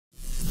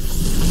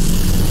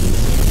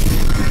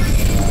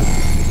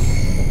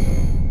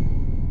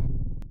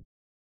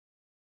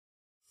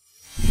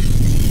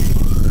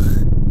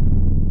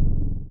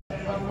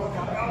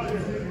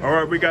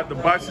we got the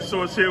boxing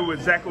source here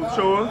with Zachary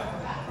Ochoa.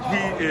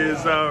 He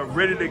is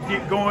ready to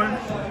get going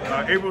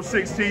April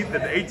 16th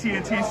at the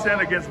AT&T Stadium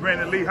against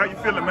Brandun Lee. How you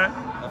feeling, man?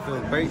 I feel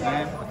great,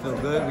 man. I feel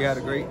good. We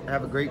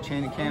have a great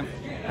training camp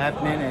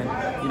happening,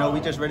 and you know,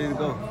 we just ready to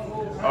go.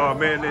 Oh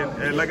man,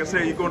 and like I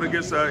said, you're going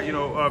against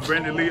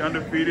Brandun Lee,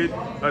 undefeated.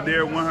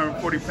 They're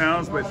 140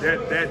 pounds, but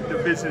that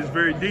division is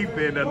very deep,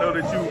 and I know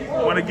that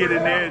you want to get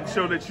in there and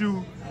show that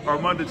you are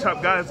among the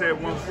top guys at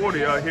 140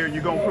 here.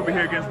 You're going to prove it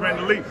here against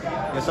Brandun Lee.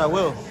 Yes, I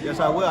will.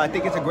 Yes, I will. I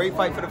think it's a great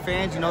fight for the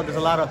fans. You know, there's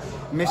a lot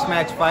of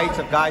mismatched fights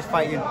of guys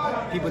fighting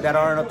people that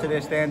aren't up to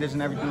their standards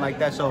and everything like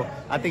that. So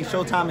I think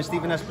Showtime and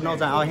Steven Espinoza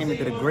and Al Heyman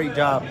did a great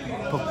job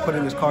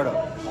putting this card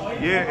up.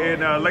 Yeah,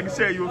 and like I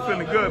said, you were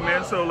feeling good,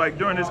 man. So like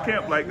during this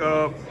camp, like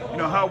you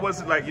know, how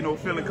was it like, you know,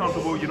 feeling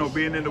comfortable, you know,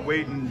 being in the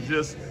weight and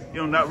just, you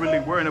know, not really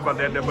worrying about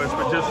that much,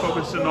 but just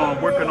focusing on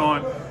working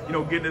on, you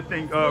know, getting the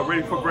thing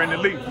ready for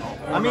Brandun Lee?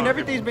 I mean,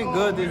 everything's been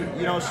good,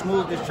 you know,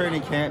 smooth this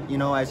training camp, you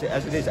know, as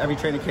it is every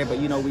training camp, but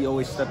you know, we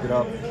always stepped it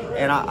up,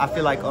 and I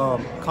feel like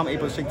come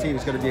April 16th,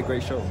 it's going to be a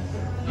great show.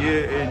 Yeah,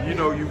 and you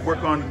know, you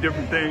work on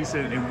different things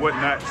and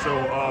whatnot. So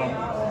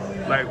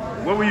like,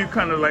 what would you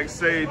kind of like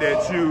say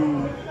that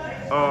you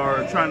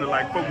are trying to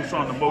like focus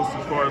on the most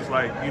as far as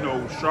like, you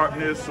know,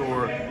 sharpness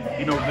or,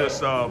 you know,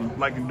 just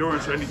like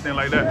endurance or anything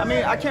like that? I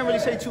mean, I can't really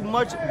say too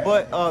much,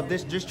 but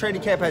this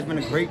training camp has been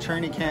a great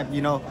training camp,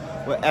 you know,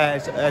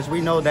 as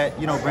we know that,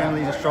 you know, Brandun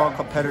Lee's a strong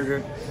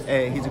competitor,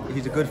 and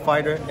he's a good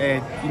fighter,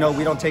 and, you know,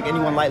 we don't take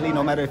anyone lightly,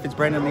 no matter if it's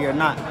Brandun Lee or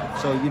not.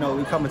 So, you know,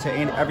 we come into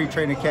every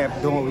training camp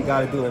doing what we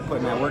got to do and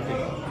putting that work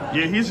in.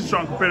 Yeah, he's a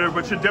strong competitor,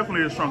 but you're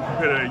definitely a strong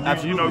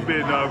competitor. You know,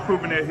 been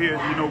proving that here,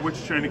 you know, with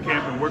your training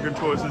camp and working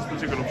towards this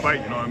particular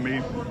fight, you know what I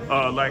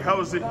mean? Like, how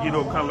is it, you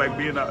know, kind of like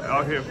being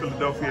out here in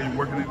Philadelphia and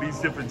working in these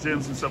different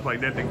gyms and stuff like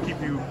that to keep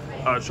you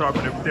sharp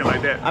and everything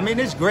like that? I mean,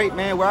 it's great,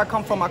 man. Where I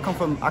come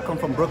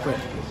from Brooklyn.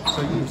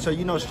 So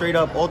you know, straight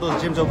up, all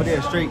those gyms over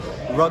there, straight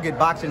rugged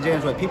boxing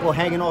gyms where people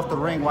hanging off the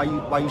ring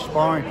while you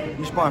sparring.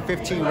 You sparring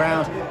 15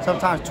 rounds,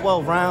 sometimes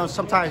 12 rounds.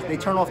 Sometimes they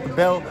turn off the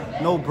bell,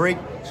 no break.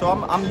 So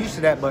I'm used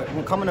to that. But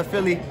when coming to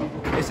Philly,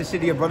 it's a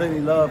city of brotherly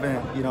love,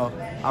 and you know,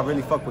 I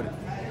really fuck with it.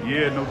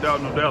 Yeah, no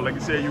doubt, no doubt. Like I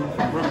said, you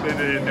from Brooklyn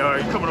and you're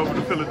coming over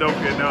to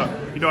Philadelphia,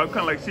 and you know, I've kind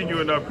of like seen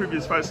you in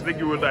previous fights. I think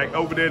you were like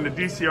over there in the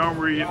DC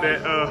Armory in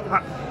that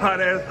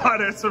hot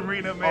ass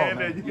arena, man.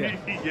 Oh,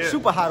 man. Yeah.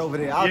 Super hot over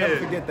there. I'll never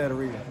forget that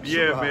arena.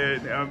 Super hot.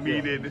 Man. I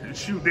mean,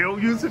 shoot, they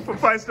don't use it for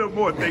fights no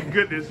more. Thank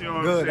goodness. You know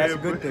what I'm saying? That's a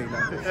good thing,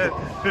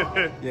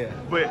 man. Yeah.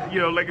 But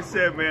you know, like I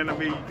said, man, I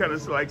mean, kind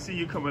of like see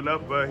you coming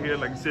up here,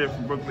 like I said,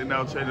 from Brooklyn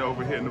now, training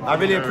over here in the. I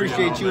really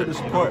appreciate you and the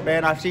support,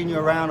 man. I've seen you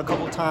around a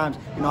couple of times.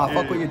 You know, I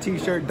fuck with your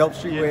T-shirt, dope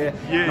streetwear,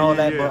 and all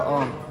that.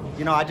 But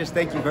you know, I just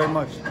thank you very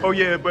much. Oh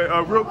yeah, but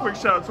real quick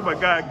shout out to my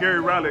guy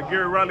Gary Riley.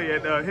 Gary Riley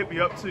had hit me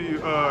up to you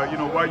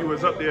know, while you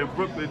was up there in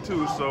Brooklyn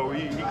too. So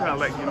he kind of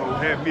like, you know,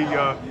 had me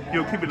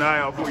you know, keep an eye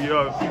out for you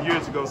a few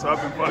years ago. So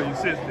I've been following you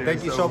since then.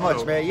 Thank you so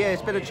much, man. Yeah,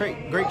 it's been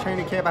a great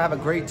training camp. I have a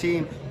great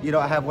team. You know,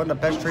 I have one of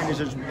the best trainers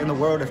in the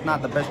world, if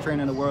not the best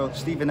trainer in the world,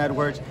 Stephen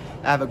Edwards.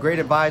 I have a great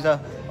advisor,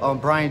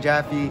 Brian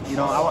Jaffe. You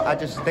know, I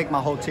just thank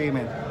my whole team,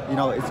 and you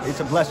know, it's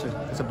a blessing.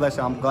 It's a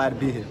blessing. I'm glad to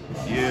be here.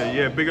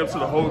 Yeah. Big up to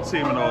the whole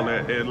team and all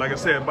that. And like I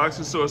said,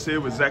 Boxing Source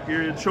here with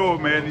Zachary Ochoa,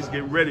 man. He's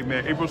getting ready,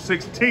 man. April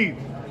 16th,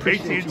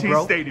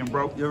 AT&T Stadium,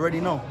 bro. You already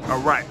know.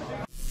 All right.